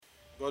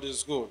God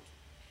is good.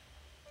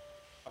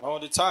 And all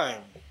the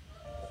time.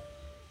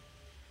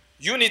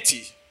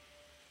 Unity.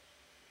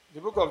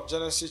 The book of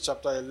Genesis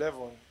chapter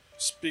 11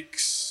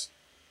 speaks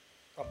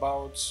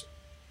about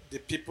the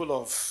people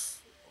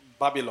of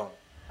Babylon.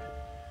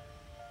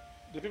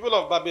 The people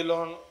of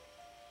Babylon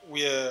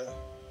were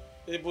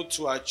able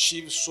to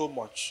achieve so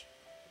much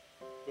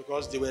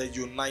because they were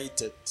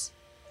united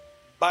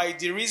by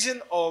the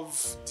reason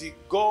of the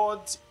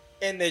God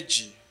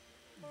energy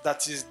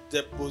that is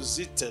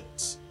deposited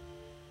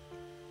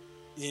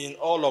in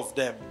all of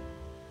them.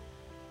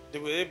 They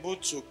were able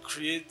to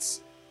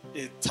create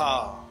a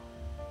tower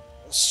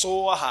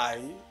so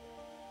high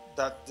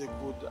that they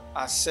could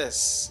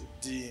access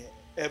the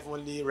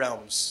heavenly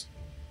realms.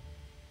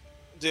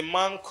 The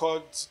man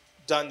called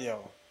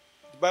Daniel,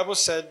 the Bible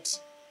said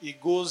he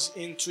goes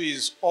into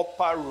his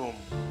upper room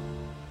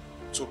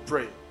to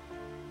pray.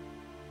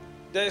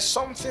 There is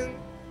something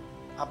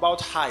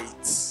about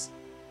heights,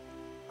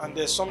 and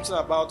there's something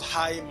about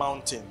high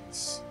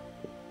mountains.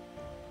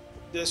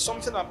 There's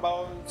something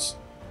about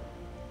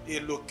a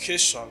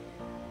location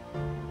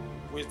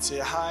with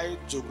a high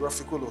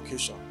geographical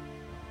location.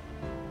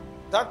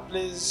 That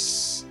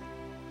place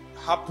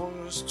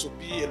happens to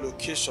be a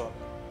location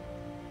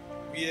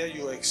where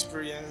you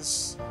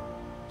experience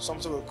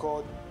something we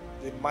call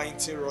the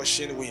mighty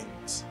rushing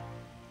wind.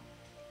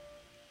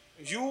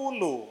 You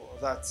know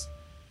that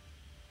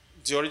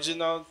the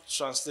original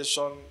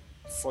translation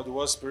for the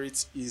word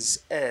spirit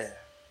is air.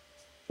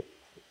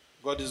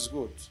 God is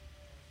good.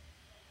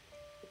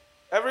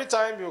 Every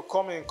time you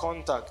come in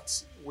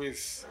contact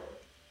with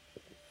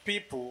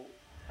people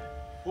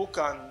who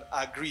can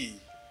agree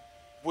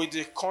with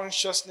the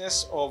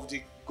consciousness of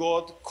the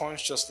God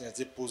consciousness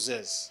they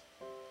possess,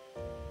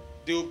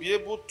 they will be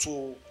able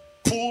to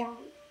pull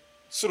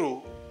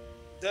through,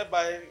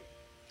 thereby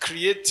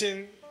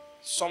creating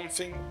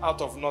something out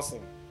of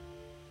nothing.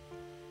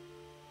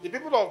 The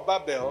people of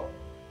Babel,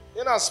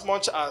 in as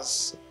much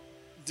as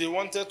they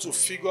wanted to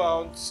figure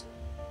out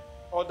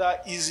other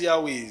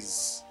easier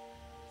ways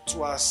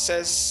to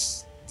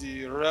access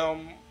the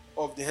realm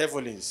of the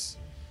heavens,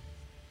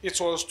 it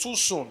was too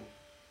soon.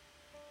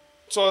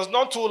 It was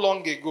not too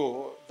long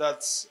ago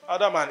that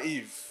Adam and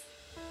Eve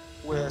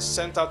were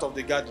sent out of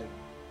the garden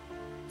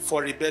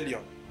for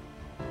rebellion.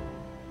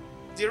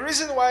 The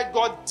reason why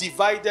God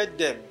divided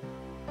them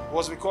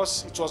was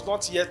because it was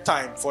not yet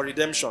time for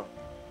redemption.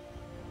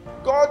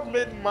 God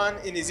made man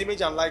in his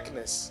image and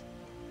likeness,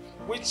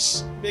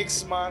 which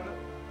makes man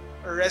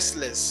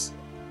restless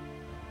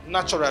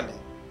naturally.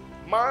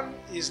 Man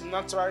is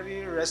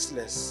naturally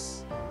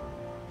restless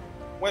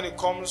when it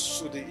comes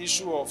to the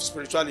issue of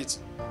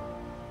spirituality.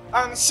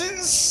 And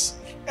since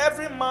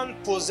every man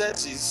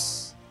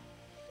possesses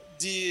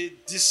the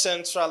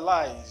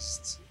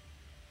decentralized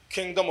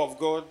kingdom of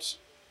God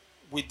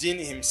within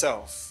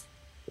himself,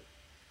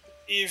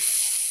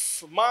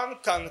 if man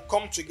can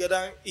come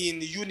together in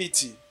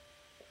unity,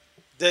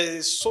 there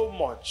is so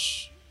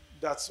much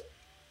that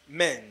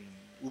men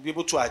will be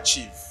able to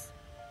achieve.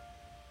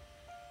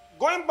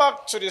 Going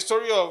back to the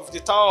story of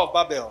the Tower of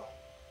Babel,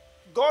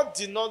 God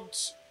did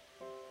not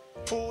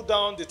pull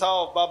down the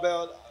Tower of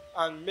Babel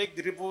and make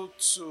the people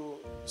to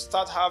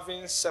start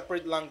having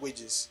separate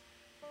languages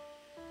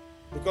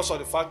because of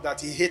the fact that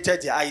he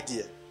hated the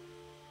idea.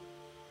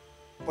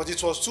 But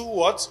it was too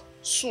what?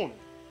 Soon.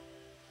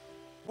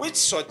 Which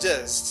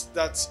suggests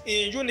that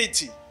in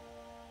unity,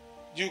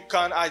 you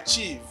can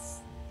achieve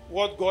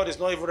what God is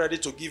not even ready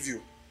to give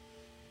you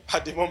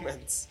at the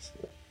moment.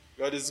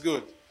 God is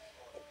good.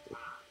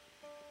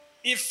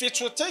 If it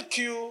will take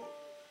you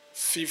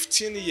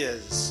 15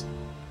 years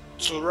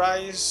to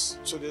rise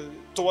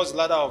towards the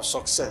ladder of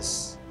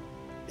success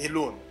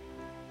alone,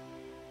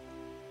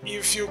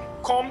 if you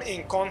come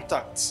in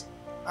contact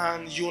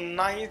and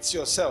unite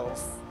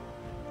yourself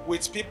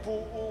with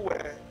people who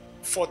were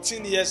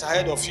 14 years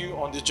ahead of you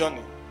on the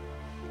journey,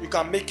 you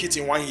can make it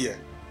in 1 year.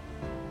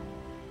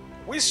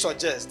 We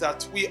suggest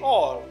that we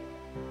all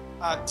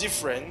are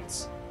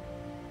different,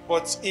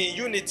 but in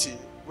unity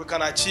we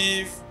can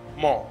achieve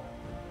more.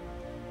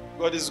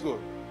 God is good.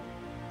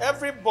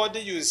 Everybody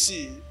you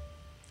see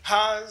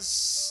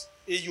has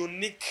a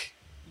unique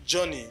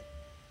journey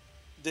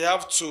they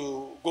have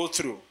to go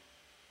through.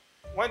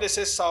 When they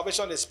say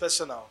salvation is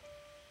personal,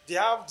 they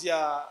have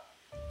their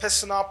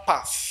personal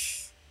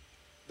path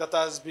that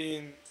has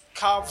been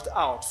carved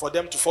out for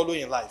them to follow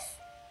in life.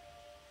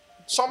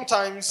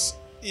 Sometimes,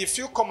 if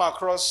you come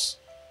across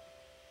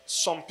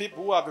some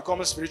people who have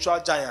become spiritual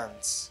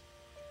giants,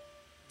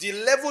 the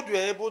level they were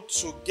able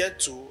to get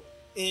to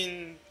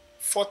in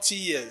 40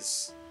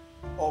 years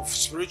of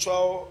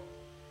spiritual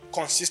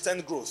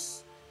consistent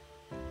growth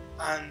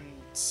and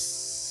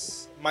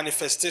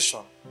manifestation,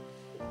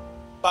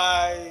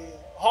 by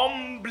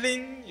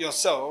humbling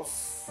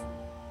yourself,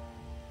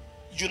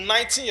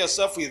 uniting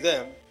yourself with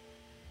them,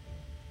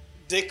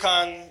 they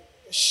can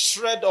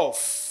shred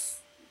off,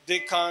 they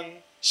can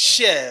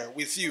share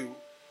with you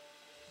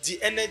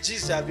the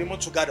energies they have been able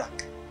to gather.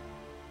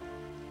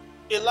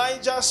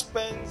 Elijah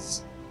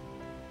spends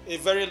a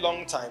very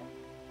long time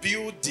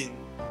building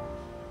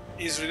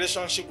his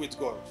relationship with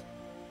God.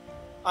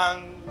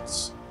 And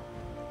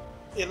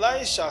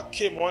Elisha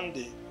came one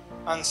day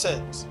and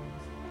said,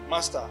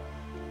 Master,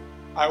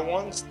 I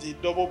want the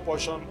double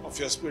portion of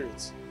your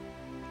spirit.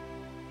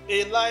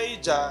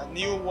 Elijah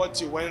knew what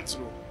he went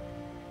through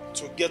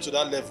to get to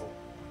that level.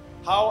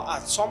 How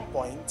at some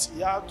point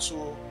he had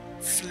to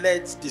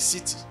fled the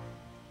city.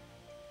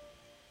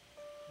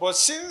 But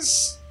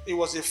since he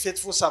was a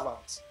faithful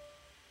servant,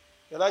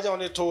 Elijah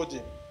only told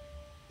him,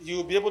 you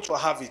will be able to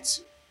have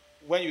it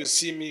when you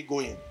see me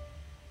going.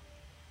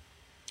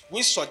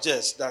 We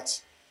suggest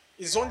that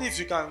it's only if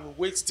you can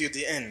wait till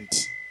the end,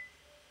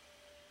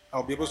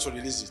 I'll be able to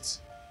release it.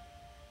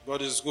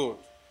 God is good.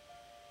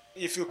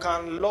 If you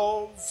can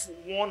love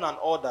one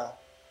another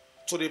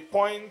to the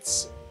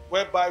point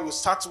whereby you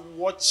start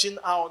watching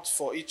out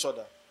for each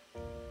other,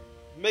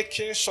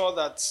 making sure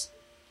that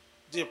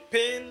the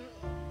pain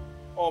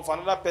of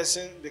another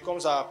person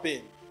becomes our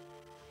pain,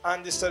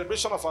 and the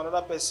celebration of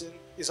another person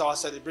is our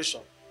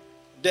celebration,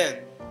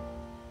 then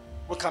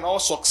we can all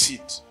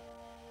succeed.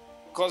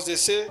 Because they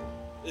say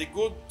a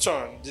good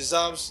turn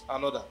deserves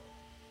another.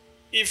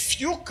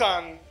 If you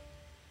can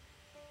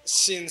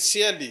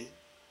sincerely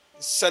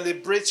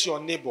celebrate your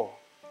neighbor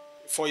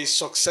for his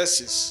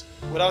successes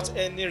without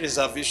any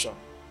reservation,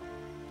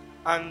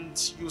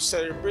 and you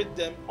celebrate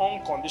them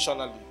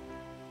unconditionally,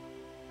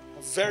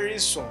 very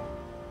soon,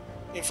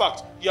 in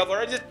fact, you have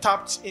already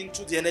tapped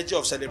into the energy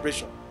of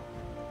celebration.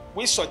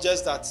 We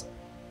suggest that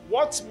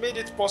what made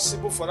it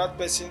possible for that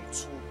person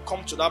to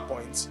come to that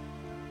point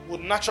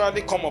would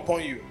naturally come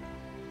upon you,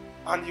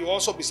 and you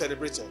also be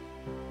celebrated.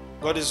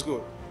 God is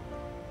good.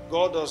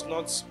 God does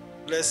not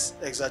bless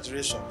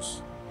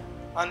exaggerations.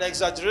 And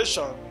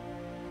exaggeration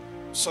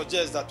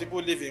suggests that people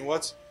live in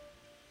what?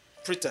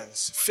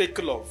 Pretense,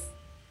 fake love.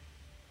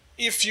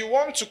 If you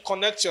want to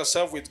connect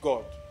yourself with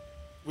God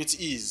with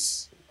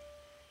ease,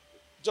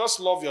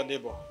 just love your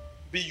neighbor.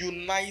 Be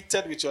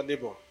united with your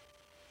neighbor.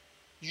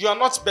 You are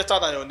not better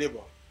than your neighbor.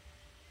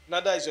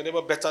 Neither is your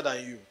neighbor better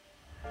than you.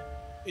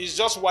 He's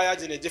just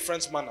wired in a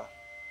different manner.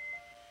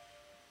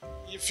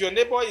 If your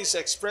neighbor is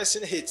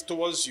expressing hate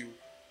towards you,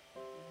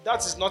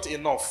 that is not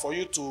enough for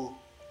you to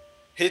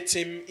hate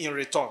him in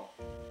return.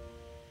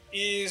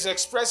 He is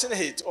expressing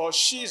hate, or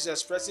she is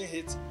expressing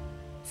hate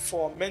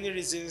for many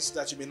reasons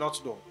that you may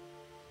not know.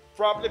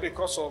 Probably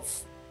because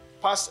of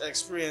past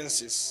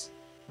experiences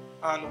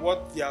and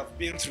what they have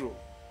been through,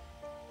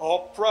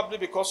 or probably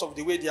because of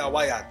the way they are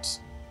wired.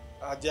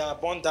 They are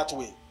born that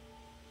way.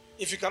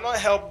 If you cannot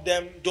help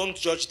them, don't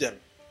judge them.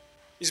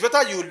 It's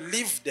better you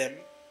leave them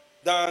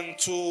than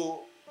to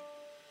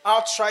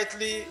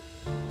outrightly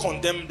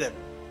condemn them.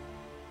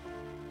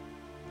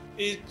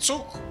 It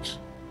took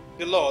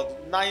the Lord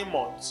 9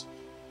 months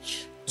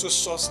to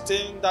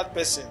sustain that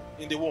person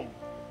in the womb.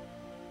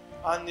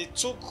 And it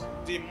took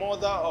the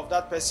mother of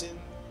that person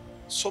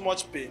so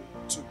much pain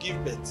to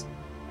give birth.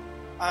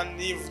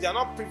 And if they are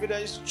not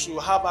privileged to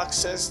have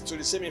access to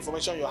the same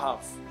information you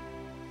have,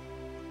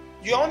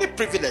 you are only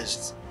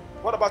privileged.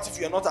 What about if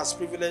you are not as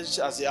privileged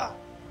as they are?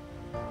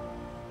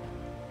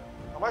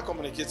 Am I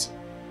communicating?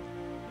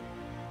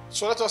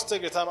 So let us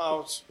take the time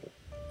out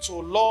to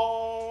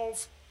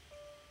love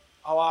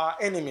our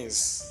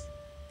enemies.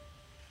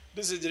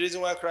 This is the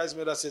reason why Christ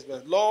made that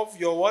statement. Love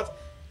your what?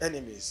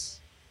 Enemies.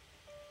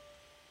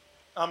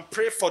 And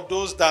pray for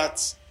those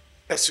that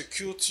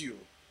persecute you.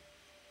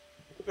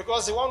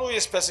 Because the one who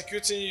is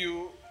persecuting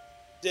you,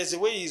 there's a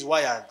way he's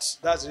wired.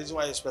 That's the reason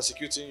why he's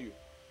persecuting you.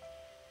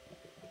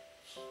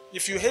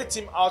 If you hate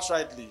him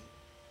outrightly,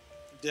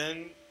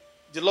 then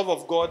the love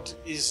of God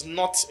is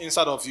not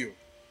inside of you.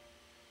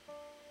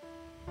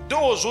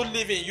 Those who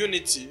live in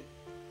unity,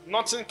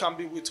 nothing can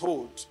be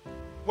withheld.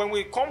 When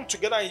we come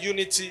together in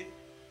unity,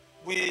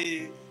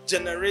 we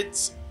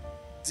generate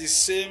the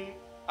same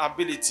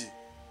ability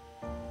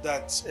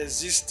that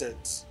existed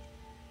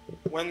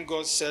when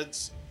God said,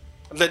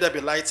 "Let there be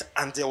light,"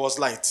 and there was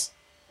light.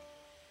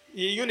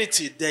 In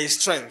unity, there is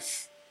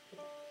strength.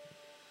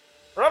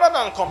 Rather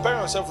than comparing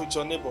yourself with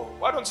your neighbor,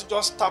 why don't you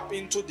just tap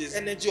into the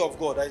energy of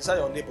God that is inside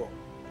your neighbor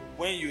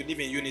when you live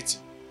in unity?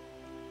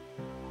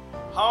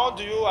 How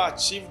do you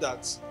achieve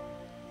that?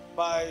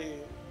 By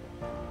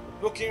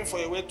looking for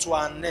a way to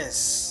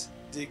harness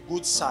the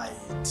good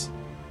side.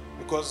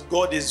 Because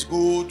God is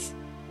good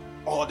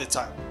all the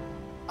time.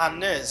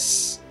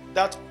 Harness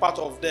that part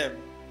of them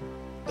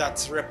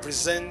that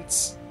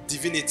represents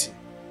divinity.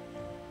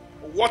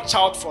 Watch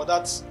out for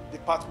that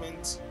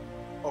department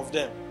of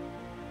them.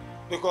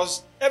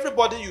 Because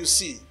everybody you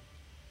see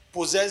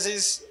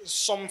possesses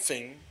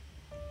something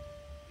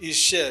he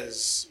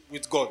shares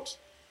with God.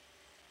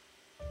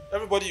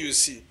 Everybody you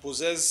see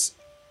possesses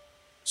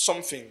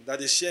something that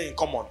they share in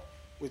common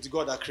with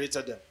God that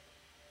created them.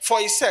 For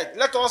he said,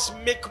 "Let us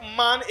make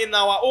man in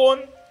our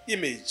own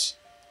image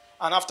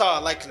and after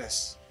our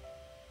likeness."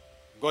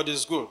 God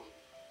is good.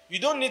 You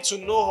don't need to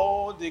know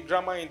all the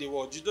grammar in the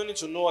world. You don't need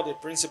to know all the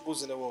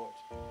principles in the world.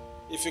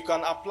 If you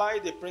can apply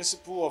the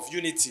principle of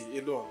unity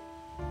alone,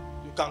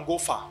 you can go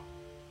far.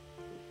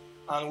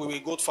 And we will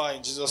go far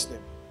in Jesus'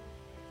 name.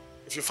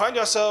 If you find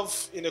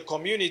yourself in a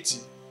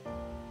community,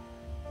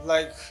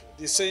 like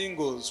the saying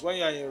goes, when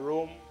you are in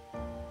Rome,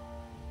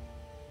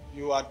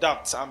 you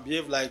adapt and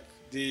behave like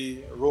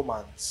the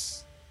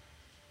Romans.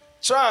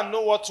 Try and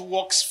know what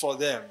works for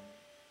them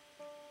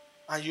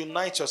and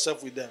unite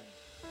yourself with them.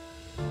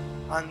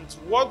 And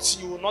what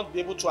you will not be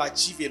able to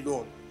achieve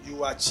alone, you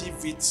will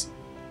achieve it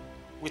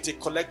with a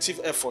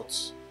collective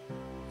effort,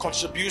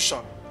 contribution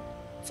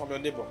from your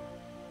neighbor.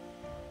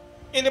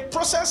 In the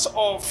process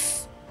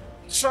of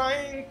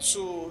trying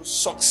to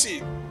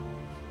succeed,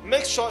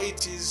 make sure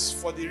it is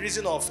for the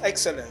reason of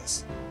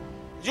excellence.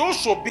 You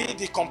should be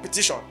the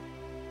competition.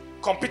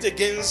 Compete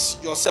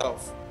against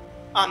yourself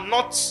and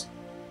not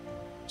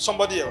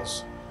somebody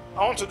else.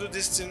 I want to do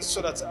these things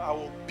so that I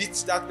will beat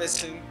that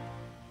person.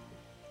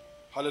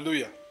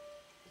 Hallelujah.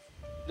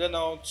 Then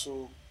now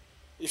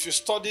if you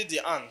study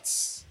the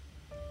ants,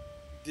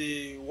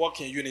 they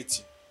work in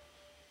unity.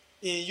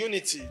 In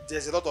unity,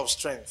 there's a lot of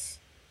strength.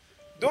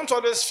 Don't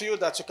always feel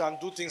that you can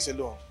do things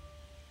alone,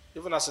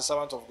 even as a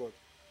servant of God.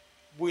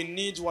 We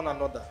need one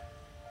another.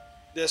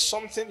 There's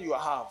something you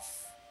have.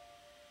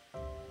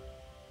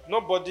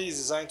 Nobody is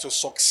designed to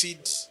succeed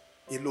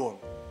alone.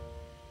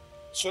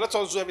 So let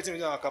us do everything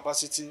within our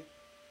capacity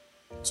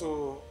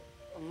to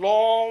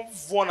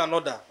love one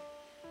another.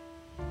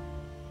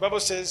 The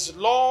Bible says,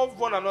 love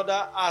one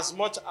another as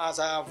much as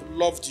I have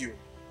loved you.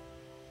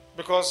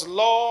 Because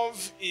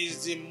love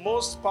is the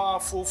most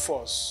powerful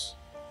force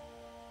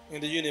in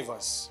the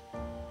universe.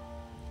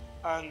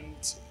 And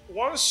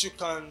once you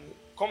can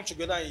come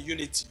together in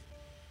unity,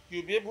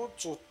 you'll be able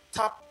to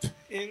tap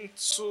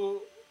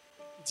into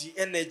the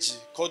energy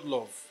called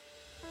love.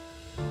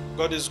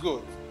 God is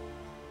good.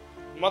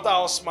 No matter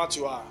how smart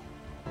you are,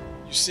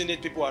 you still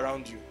need people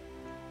around you.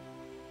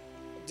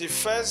 The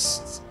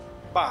first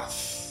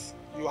bath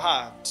you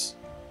had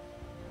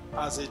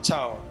as a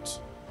child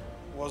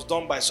was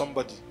done by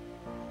somebody.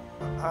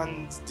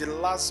 And the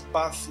last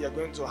bath you're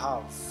going to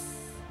have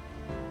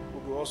will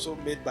be also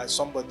made by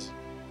somebody.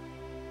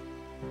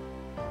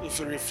 If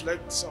you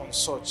reflect on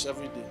such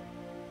every day,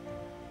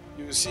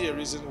 you will see a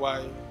reason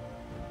why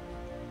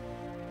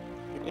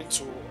you need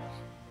to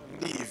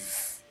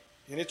live.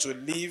 You need to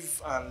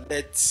live and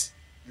let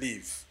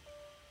live.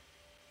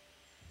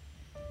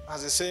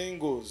 As the saying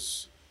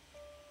goes,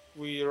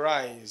 we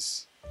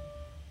rise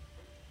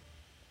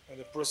in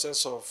the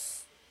process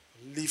of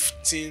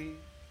lifting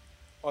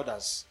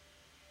others.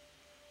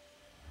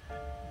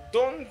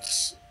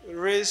 Don't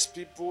raise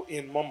people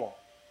in murmur.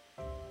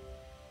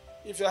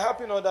 If you're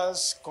helping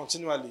others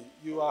continually,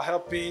 you are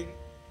helping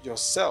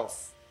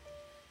yourself.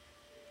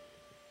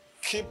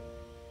 Keep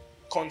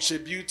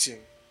contributing.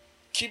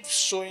 Keep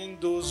sowing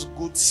those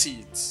good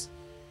seeds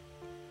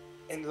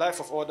in the life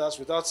of others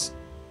without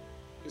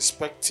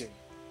expecting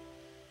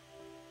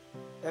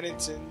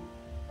anything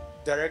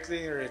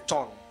directly in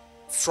return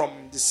from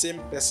the same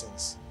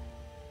persons.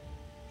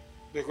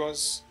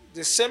 Because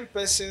the same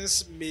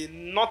persons may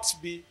not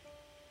be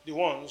the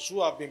ones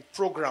who have been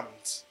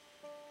programmed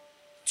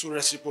to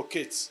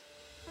reciprocate.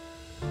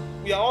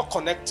 We are all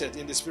connected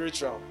in the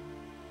spiritual.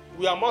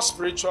 We are more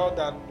spiritual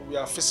than we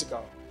are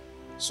physical.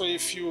 So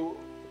if you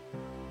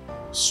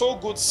sow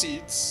good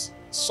seeds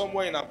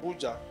somewhere in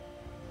Abuja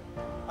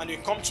and you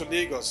come to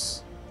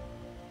Lagos,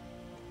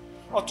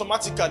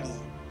 automatically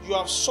you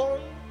have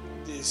sown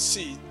the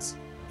seed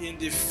in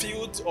the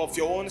field of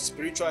your own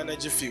spiritual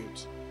energy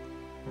field.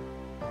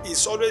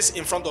 It's always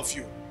in front of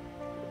you.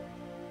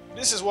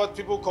 This is what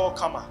people call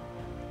karma.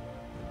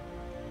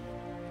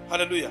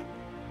 Hallelujah.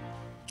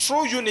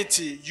 Through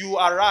unity, you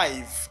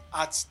arrive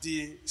at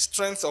the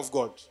strength of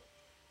God.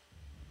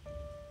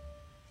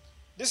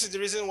 This is the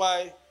reason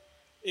why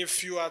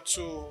if you are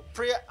to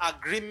pray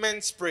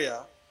agreement prayer,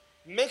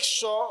 make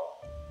sure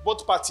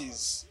both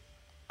parties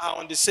are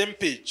on the same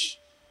page.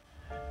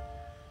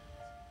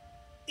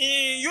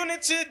 In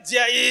unity,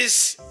 there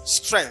is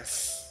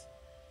strength.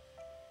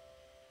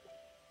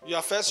 You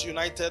are first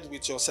united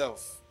with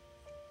yourself.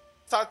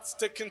 Start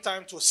taking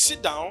time to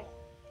sit down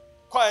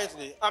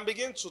quietly and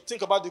begin to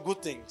think about the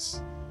good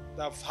things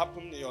that have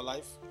happened in your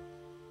life.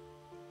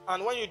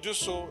 And when you do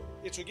so,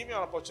 it will give you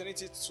an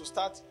opportunity to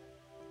start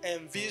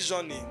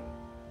envisioning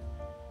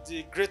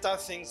the greater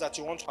things that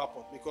you want to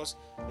happen. Because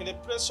in a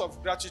place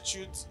of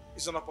gratitude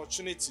is an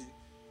opportunity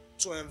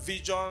to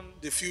envision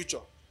the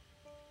future.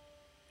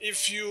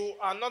 If you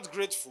are not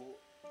grateful,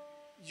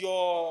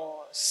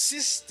 your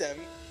system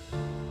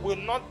will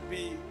not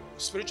be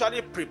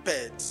spiritually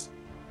prepared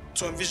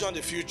to envision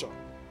the future.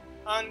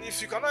 And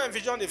if you cannot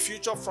envision the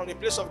future from a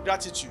place of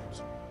gratitude,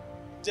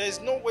 there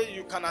is no way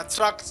you can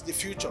attract the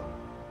future.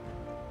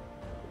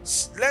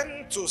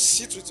 Learn to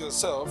sit with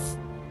yourself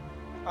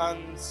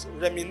and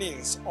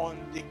reminisce on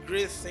the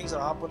great things that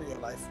happen in your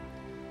life.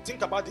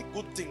 Think about the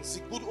good things,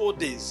 the good old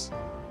days,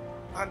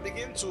 and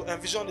begin to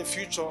envision the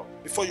future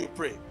before you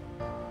pray.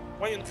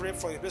 When you pray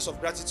from a place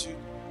of gratitude,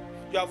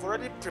 you have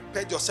already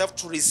prepared yourself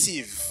to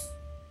receive.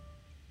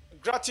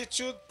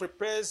 Gratitude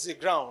prepares the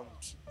ground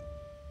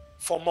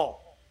for more.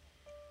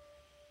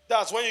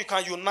 That's when you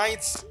can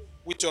unite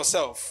with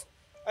yourself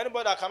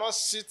Anybody that cannot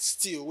sit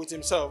still with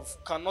himself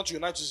cannot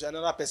unite with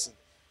another person.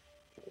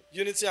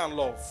 Unity and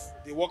love,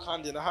 they work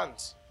hand in hand.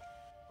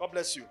 God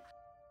bless you.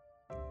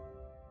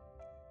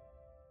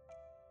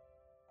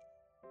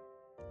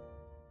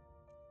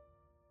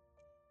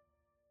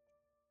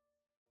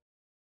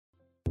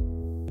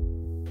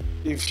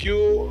 If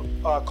you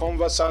are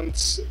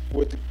conversant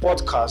with the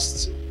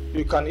podcast,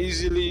 you can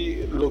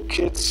easily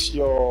locate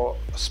your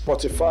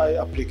Spotify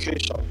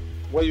application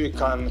where you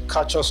can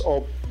catch us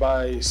up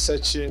by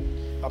searching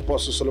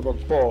Apostle Solomon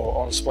Paul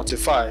on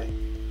Spotify.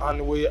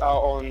 And we are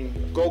on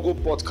Google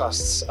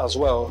Podcasts as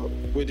well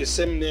with the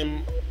same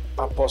name,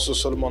 Apostle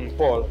Solomon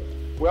Paul.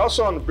 We're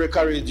also on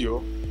Breaker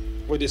Radio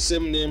with the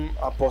same name,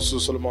 Apostle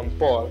Solomon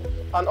Paul.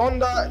 And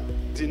under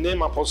the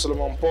name Apostle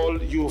Solomon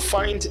Paul, you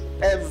find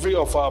every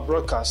of our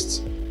broadcasts,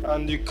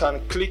 and you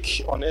can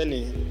click on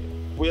any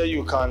where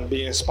you can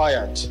be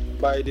inspired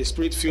by the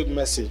Spirit-filled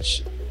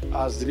message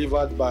as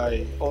delivered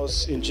by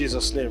us in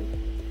Jesus' name.